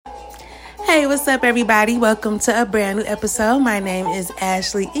Hey, what's up, everybody? Welcome to a brand new episode. My name is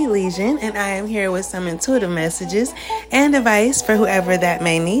Ashley Elysian, and I am here with some intuitive messages and advice for whoever that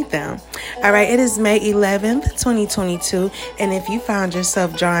may need them. All right, it is May 11th, 2022, and if you found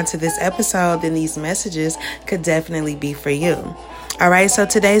yourself drawn to this episode, then these messages could definitely be for you. All right, so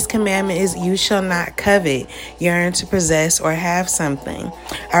today's commandment is you shall not covet, yearn to possess, or have something.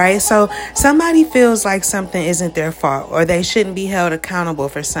 All right, so somebody feels like something isn't their fault or they shouldn't be held accountable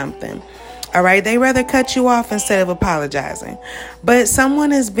for something. All right, they rather cut you off instead of apologizing. But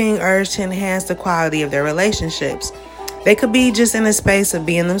someone is being urged to enhance the quality of their relationships. They could be just in a space of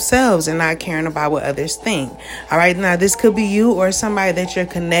being themselves and not caring about what others think. All right, now this could be you or somebody that you're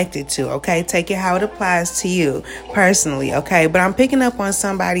connected to, okay? Take it how it applies to you personally, okay? But I'm picking up on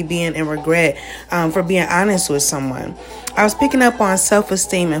somebody being in regret for being honest with someone. I was picking up on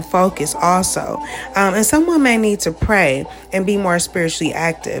self-esteem and focus also. And someone may need to pray and be more spiritually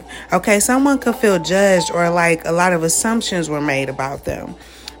active, okay? Someone could feel judged or like a lot of assumptions were made about them.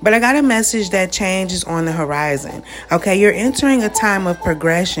 But I got a message that change is on the horizon. Okay, you're entering a time of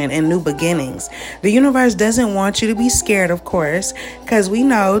progression and new beginnings. The universe doesn't want you to be scared, of course, because we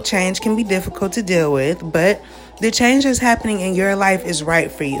know change can be difficult to deal with, but the change that's happening in your life is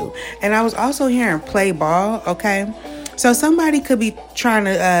right for you. And I was also hearing play ball, okay? So somebody could be trying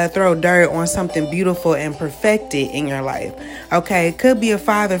to throw dirt on something beautiful and perfected in your life, okay? It could be a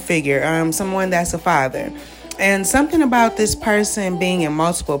father figure, someone that's a father. And something about this person being in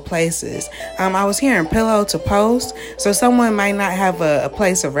multiple places. I was hearing pillow to post. So someone might not have a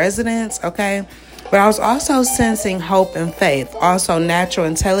place of residence, okay? But I was also sensing hope and faith. Also natural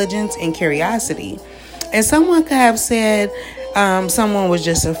intelligence and curiosity. And someone could have said someone was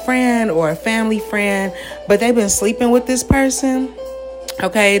just a friend or a family friend, but they've been sleeping with this person.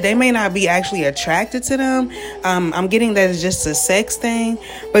 Okay, they may not be actually attracted to them. I'm getting that it's just a sex thing.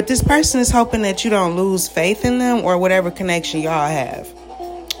 But this person is hoping that you don't lose faith in them or whatever connection y'all have.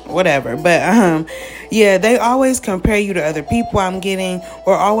 Whatever. But yeah, they always compare you to other people, I'm getting,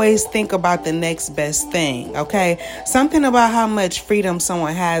 or always think about the next best thing. Okay, something about how much freedom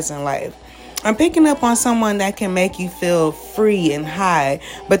someone has in life. I'm picking up on someone that can make you feel free and high,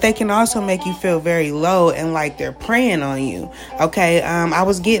 but they can also make you feel very low and like they're preying on you. Okay. I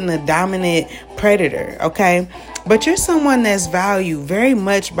was getting a dominant predator. Okay. But you're someone that's valued very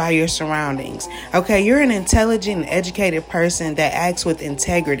much by your surroundings. Okay. You're an intelligent and educated person that acts with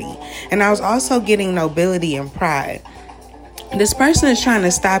integrity. And I was also getting nobility and pride. This person is trying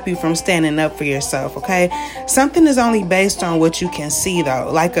to stop you from standing up for yourself, okay? Something is only based on what you can see,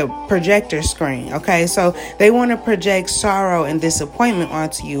 though, like a projector screen, okay? So they want to project sorrow and disappointment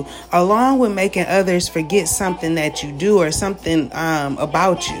onto you, along with making others forget something that you do or something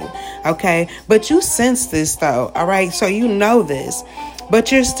about you, okay? But you sense this, though, all right? So you know this. But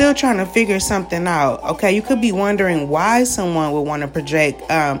you're still trying to figure something out, okay? You could be wondering why someone would want to project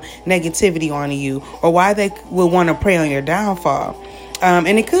negativity onto you or why they would want to prey on your downfall. And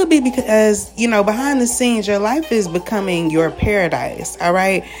it could be because, behind the scenes, your life is becoming your paradise, all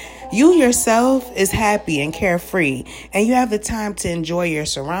right? You yourself is happy and carefree, and you have the time to enjoy your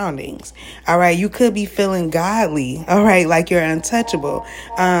surroundings, all right? You could be feeling godly, all right, like you're untouchable.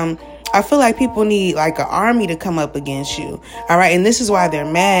 I feel like people need like an army to come up against you. All right. And this is why they're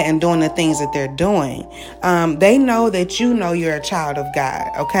mad and doing the things that they're doing. They know that you're a child of God.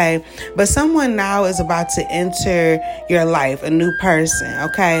 OK, but someone now is about to enter your life, a new person.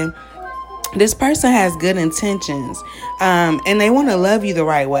 OK. This person has good intentions, and they want to love you the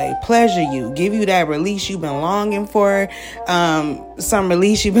right way, pleasure you, give you that release you've been longing for, some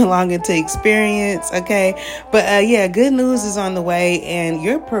release you've been longing to experience, okay? But yeah, good news is on the way, and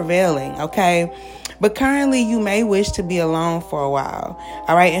you're prevailing, okay? But currently, you may wish to be alone for a while,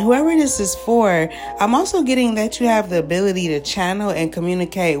 all right? And whoever this is for, I'm also getting that you have the ability to channel and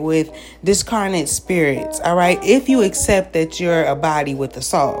communicate with discarnate spirits, all right? If you accept that you're a body with a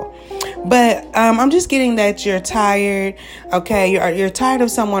soul. But I'm just getting that you're tired, okay? You're tired of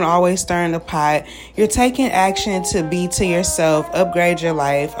someone always stirring the pot. You're taking action to be to yourself, upgrade your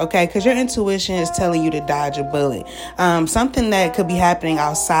life, okay? Because your intuition is telling you to dodge a bullet. Something that could be happening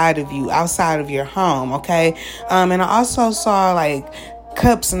outside of you, outside of your home, okay? And I also saw like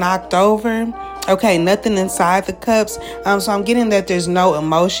cups knocked over. Okay, nothing inside the cups. So I'm getting that there's no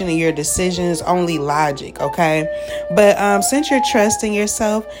emotion in your decisions, only logic, okay? But since you're trusting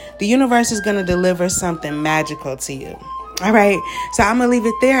yourself, the universe is going to deliver something magical to you. All right, so I'm going to leave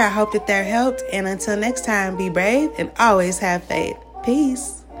it there. I hope that helped. And until next time, be brave and always have faith.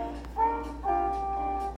 Peace.